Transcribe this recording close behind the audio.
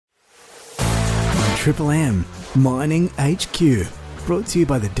Triple M Mining HQ, brought to you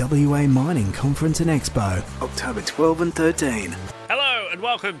by the WA Mining Conference and Expo, October 12 and 13. Hello and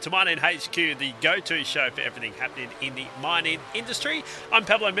welcome to Mining HQ, the go-to show for everything happening in the mining industry. I'm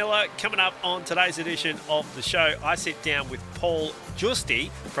Pablo Miller. Coming up on today's edition of the show, I sit down with Paul Giusti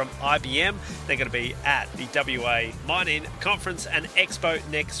from IBM. They're going to be at the WA Mining Conference and Expo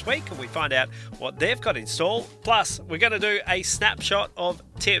next week, and we find out what they've got installed. Plus, we're going to do a snapshot of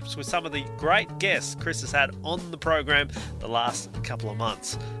tips with some of the great guests Chris has had on the program the last couple of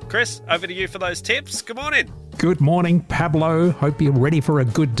months. Chris, over to you for those tips. Good morning. Good morning, Pablo. Hope you're ready for a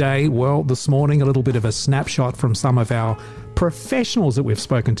good day. Well, this morning, a little bit of a snapshot from some of our professionals that we've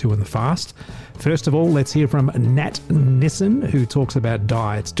spoken to in the past. First of all, let's hear from Nat Nissen, who talks about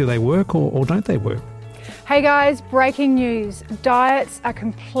diets. Do they work or don't they work? Hey guys, breaking news. Diets are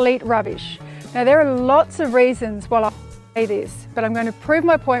complete rubbish. Now, there are lots of reasons why I say this, but I'm going to prove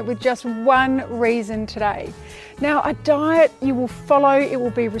my point with just one reason today. Now, a diet you will follow, it will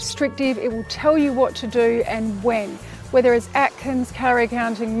be restrictive, it will tell you what to do and when, whether it's Atkins, calorie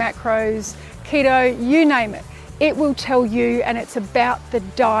counting, macros, keto, you name it. It will tell you, and it's about the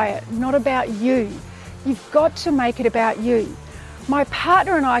diet, not about you. You've got to make it about you. My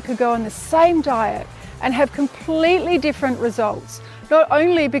partner and I could go on the same diet and have completely different results. Not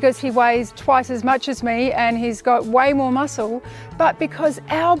only because he weighs twice as much as me and he's got way more muscle, but because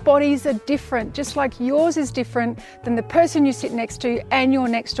our bodies are different, just like yours is different than the person you sit next to and your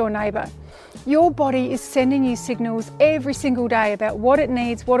next door neighbour. Your body is sending you signals every single day about what it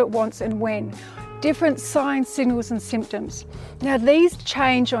needs, what it wants and when. Different signs, signals and symptoms. Now, these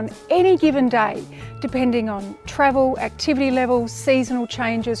change on any given day depending on travel, activity levels, seasonal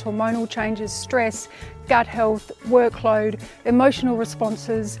changes, hormonal changes, stress, gut health, workload, emotional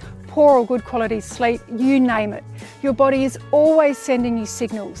responses, poor or good quality sleep, you name it. Your body is always sending you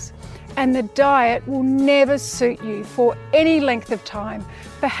signals, and the diet will never suit you for any length of time,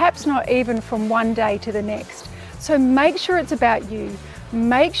 perhaps not even from one day to the next. So make sure it's about you.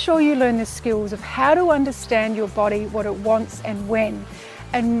 Make sure you learn the skills of how to understand your body, what it wants and when.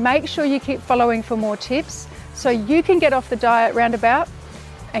 And make sure you keep following for more tips so you can get off the diet roundabout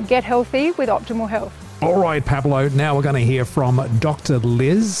and get healthy with optimal health. All right, Pablo, now we're going to hear from Dr.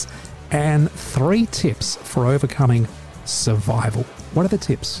 Liz and 3 tips for overcoming survival. What are the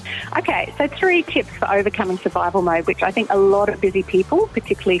tips? Okay, so 3 tips for overcoming survival mode, which I think a lot of busy people,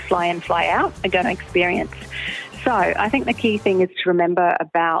 particularly fly in, fly out, are going to experience. So I think the key thing is to remember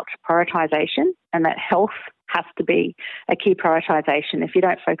about prioritisation, and that health has to be a key prioritisation. If you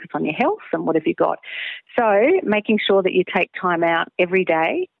don't focus on your health, then what have you got? So making sure that you take time out every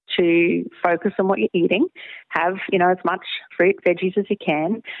day to focus on what you're eating. Have, as much fruit, veggies as you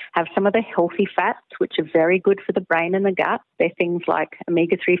can. Have some of the healthy fats, which are very good for the brain and the gut. They're things like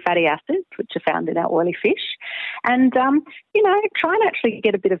omega-3 fatty acids, which are found in our oily fish. And, try and actually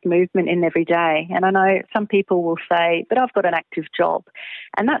get a bit of movement in every day. And I know some people will say, but I've got an active job.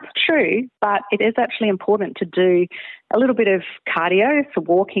 And that's true, but it is actually important to do a little bit of cardio, so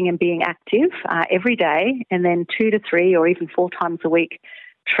walking and being active every day, and then 2 to 3 or even 4 times a week,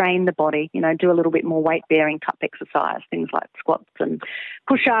 train the body, do a little bit more weight-bearing type exercise, things like squats and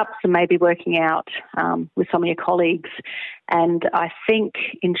push-ups and maybe working out with some of your colleagues. And I think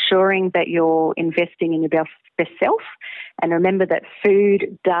ensuring that you're investing in your best self, and remember that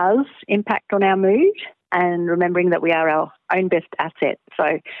food does impact on our mood, and remembering that we are our own best asset.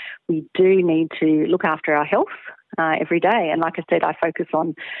 So we do need to look after our health every day. And like I said, I focus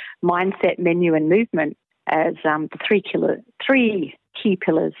on mindset, menu and movement as the 3 key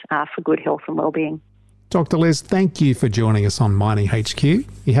pillars for good health and well-being. Dr. Liz, thank you for joining us on Mining HQ.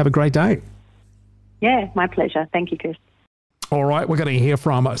 You have a great day. Yeah, my pleasure. Thank you, Chris. All right, we're going to hear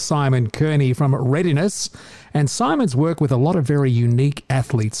from Simon Kearney from Readiness. And Simon's worked with a lot of very unique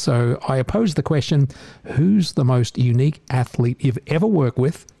athletes. So I pose the question, who's the most unique athlete you've ever worked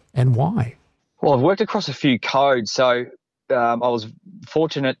with and why? Well, I've worked across a few codes. So I was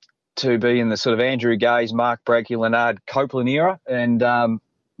fortunate to be in the sort of Andrew Gaze, Mark Bradke, Leonard Copeland era. And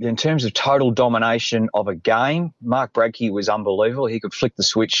in terms of total domination of a game, Mark Bradke was unbelievable. He could flick the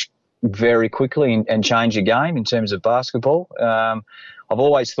switch very quickly and change a game in terms of basketball. I've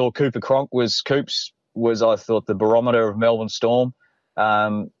always thought Cooper Cronk was I thought, the barometer of Melbourne Storm.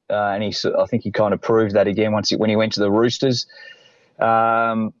 And I think he kind of proved that again when he went to the Roosters.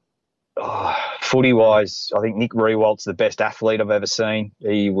 Footy-wise, I think Nick Rewalt's the best athlete I've ever seen.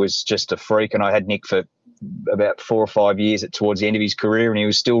 He was just a freak, and I had Nick for about 4 or 5 years towards the end of his career, and he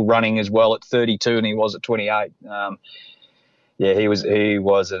was still running as well at 32 and he was at 28. He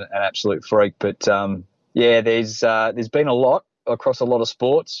was an absolute freak. But there's been a lot across a lot of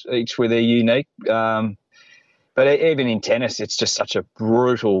sports, each with their unique. But even in tennis, it's just such a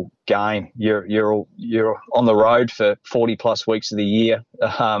brutal game. You're on the road for 40 plus weeks of the year.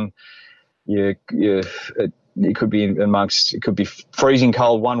 It could be it could be freezing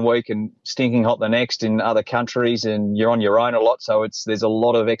cold one week and stinking hot the next in other countries, and you're on your own a lot. So there's a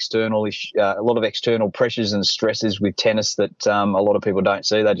lot of external pressures and stresses with tennis that a lot of people don't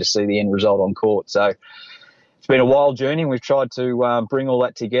see. They just see the end result on court. So it's been a wild journey. We've tried to bring all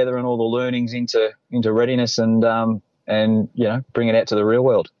that together and all the learnings into readiness and bring it out to the real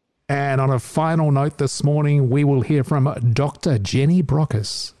world. And on a final note this morning, we will hear from Dr. Jenny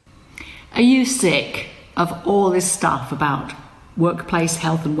Brockes. Are you sick of all this stuff about workplace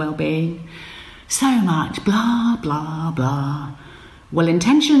health and well-being? So much blah, blah, blah.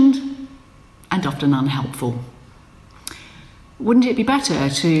 Well-intentioned and often unhelpful. Wouldn't it be better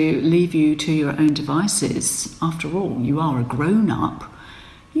to leave you to your own devices? After all, you are a grown-up.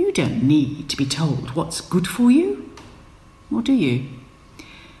 You don't need to be told what's good for you. Or do you?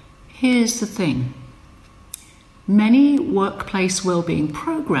 Here's the thing. Many workplace wellbeing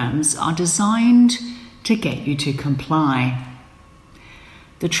programs are designed to get you to comply.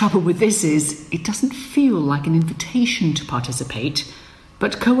 The trouble with this is it doesn't feel like an invitation to participate,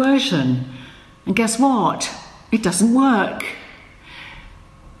 but coercion. And guess what? It doesn't work.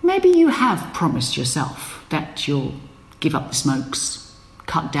 Maybe you have promised yourself that you'll give up the smokes,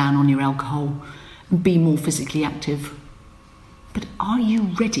 cut down on your alcohol, and be more physically active. But are you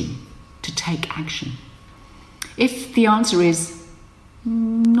ready to take action? If the answer is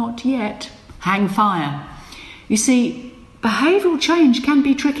not yet, hang fire. You see, behavioural change can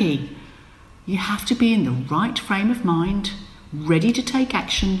be tricky. You have to be in the right frame of mind, ready to take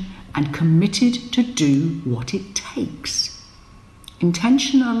action and committed to do what it takes.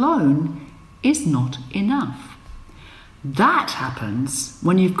 Intention alone is not enough. That happens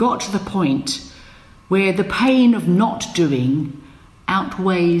when you've got to the point where the pain of not doing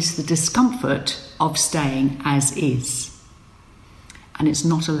outweighs the discomfort of staying as is. And it's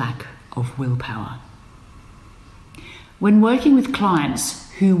not a lack of willpower. When working with clients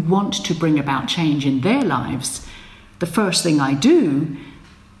who want to bring about change in their lives, the first thing I do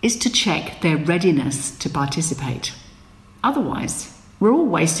is to check their readiness to participate. Otherwise, we're all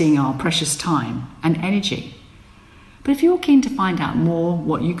wasting our precious time and energy. But if you're keen to find out more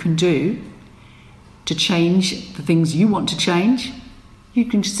what you can do to change the things you want to change, you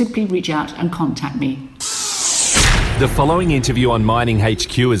can simply reach out and contact me. The following interview on Mining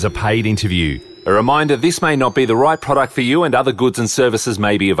HQ is a paid interview. A reminder, this may not be the right product for you and other goods and services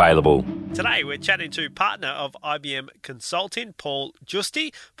may be available. Today we're chatting to partner of IBM Consulting, Paul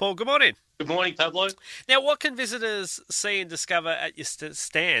Giusti. Paul, good morning. Good morning, Pablo. Now, what can visitors see and discover at your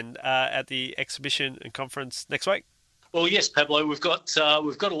stand at the exhibition and conference next week? Well, yes, Pablo, we've got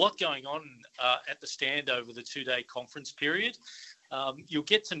a lot going on at the stand over the 2-day conference period. You'll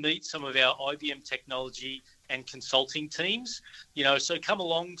get to meet some of our IBM technology and consulting teams, so come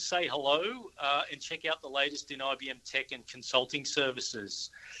along, say hello, and check out the latest in IBM tech and consulting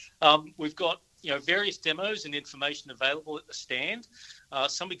services. We've got, various demos and information available at the stand.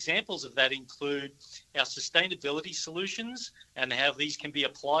 Some examples of that include our sustainability solutions and how these can be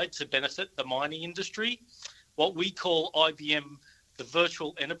applied to benefit the mining industry. What we call IBM the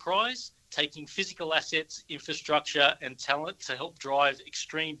Virtual Enterprise, taking physical assets, infrastructure and talent to help drive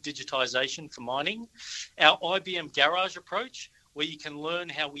extreme digitisation for mining. Our IBM Garage approach, where you can learn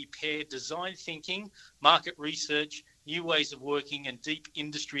how we pair design thinking, market research, new ways of working and deep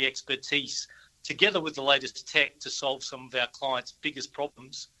industry expertise together with the latest tech to solve some of our clients' biggest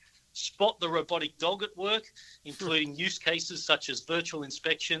problems. Spot the robotic dog at work, including use cases such as virtual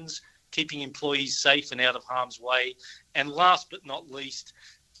inspections, keeping employees safe and out of harm's way. And last but not least,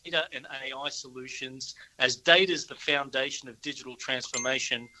 data and AI solutions. As data is the foundation of digital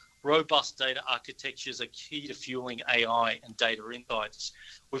transformation, robust data architectures are key to fueling AI and data insights.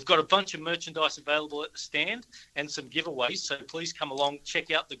 We've got a bunch of merchandise available at the stand and some giveaways, so please come along,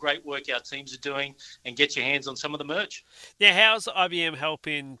 check out the great work our teams are doing and get your hands on some of the merch. Now, how's IBM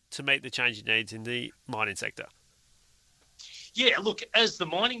helping to meet the changing needs in the mining sector? Yeah, look, as the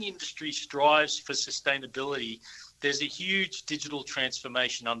mining industry strives for sustainability, there's a huge digital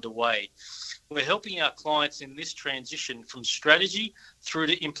transformation underway. We're helping our clients in this transition from strategy through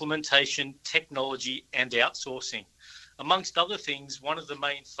to implementation, technology and outsourcing. Amongst other things, one of the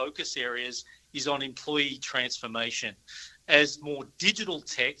main focus areas is on employee transformation. As more digital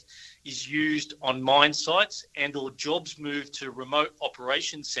tech is used on mine sites and or jobs move to remote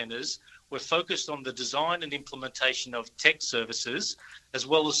operation centres, we're focused on the design and implementation of tech services, as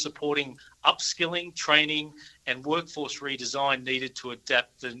well as supporting upskilling, training, and workforce redesign needed to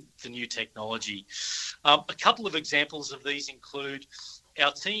adapt the new technology. A couple of examples of these include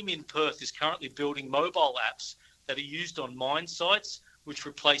our team in Perth is currently building mobile apps that are used on mine sites, which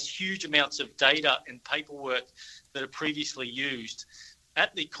replace huge amounts of data and paperwork that are previously used.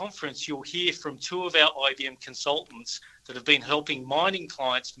 At the conference, you'll hear from two of our IBM consultants that have been helping mining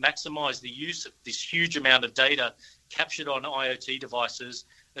clients maximise the use of this huge amount of data captured on IoT devices,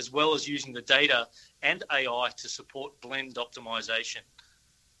 as well as using the data and AI to support blend optimisation.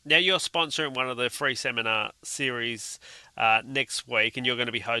 Now, you're sponsoring one of the free seminar series next week, and you're going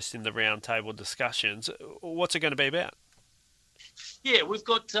to be hosting the roundtable discussions. What's it going to be about? Yeah, we've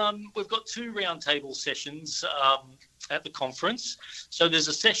got two roundtable sessions at the conference. So there's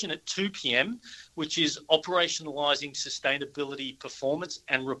a session at 2 p.m, which is operationalising sustainability, performance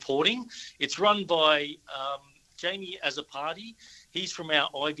and reporting. It's run by Jamie Azzopardi. He's from our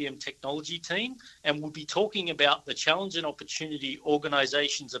IBM technology team, and we'll be talking about the challenge and opportunity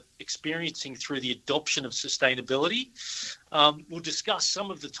organisations are experiencing through the adoption of sustainability. We'll discuss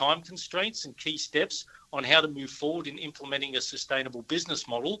some of the time constraints and key steps on how to move forward in implementing a sustainable business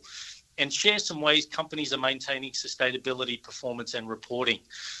model, and share some ways companies are maintaining sustainability, performance and reporting.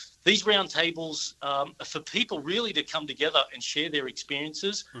 These roundtables are for people really to come together and share their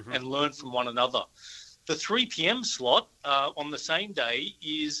experiences and learn from one another. The 3 p.m. slot on the same day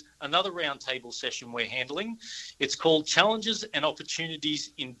is another roundtable session we're handling. It's called Challenges and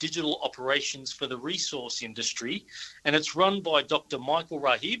Opportunities in Digital Operations for the Resource Industry, and it's run by Dr. Michael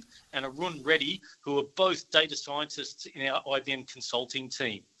Rahib and Arun Reddy, who are both data scientists in our IBM consulting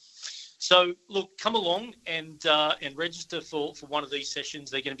team. So, look, come along and register for one of these sessions.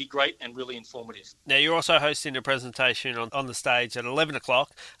 They're going to be great and really informative. Now, you're also hosting a presentation on the stage at 11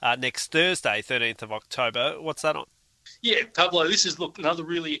 o'clock next Thursday, 13th of October. What's that on? Yeah, Pablo, this is, another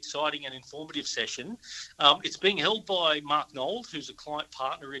really exciting and informative session. It's being held by Mark Nold, who's a client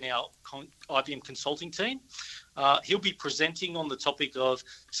partner in our IBM consulting team. He'll be presenting on the topic of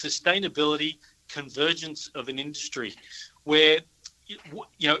sustainability, convergence of an industry, where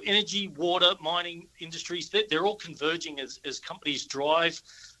energy, water, mining industries, they're all converging as companies drive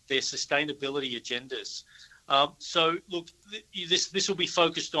their sustainability agendas. So, look, this will be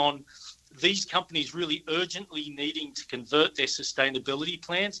focused on these companies really urgently needing to convert their sustainability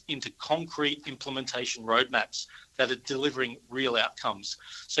plans into concrete implementation roadmaps that are delivering real outcomes.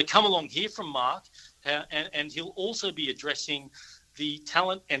 So come along, hear from Mark, and he'll also be addressing the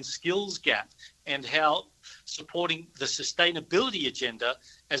talent and skills gap and how supporting the sustainability agenda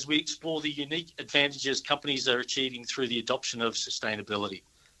as we explore the unique advantages companies are achieving through the adoption of sustainability.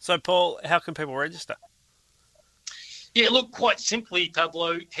 So, Paul, how can people register? Yeah, look, quite simply,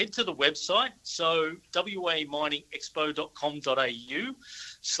 Pablo, head to the website, so waminexpo.com.au,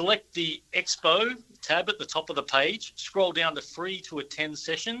 select the Expo tab at the top of the page, scroll down to free to attend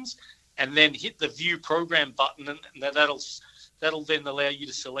sessions, and then hit the View Program button, and that'll then allow you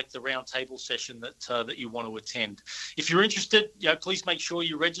to select the roundtable session that you want to attend. If you're interested, please make sure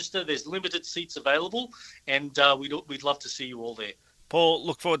you register. There's limited seats available, and we'd love to see you all there. Paul,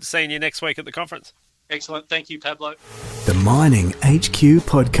 look forward to seeing you next week at the conference. Excellent. Thank you, Pablo. The Mining HQ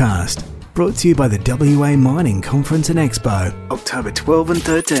podcast, brought to you by the WA Mining Conference and Expo, October 12 and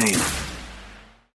 13.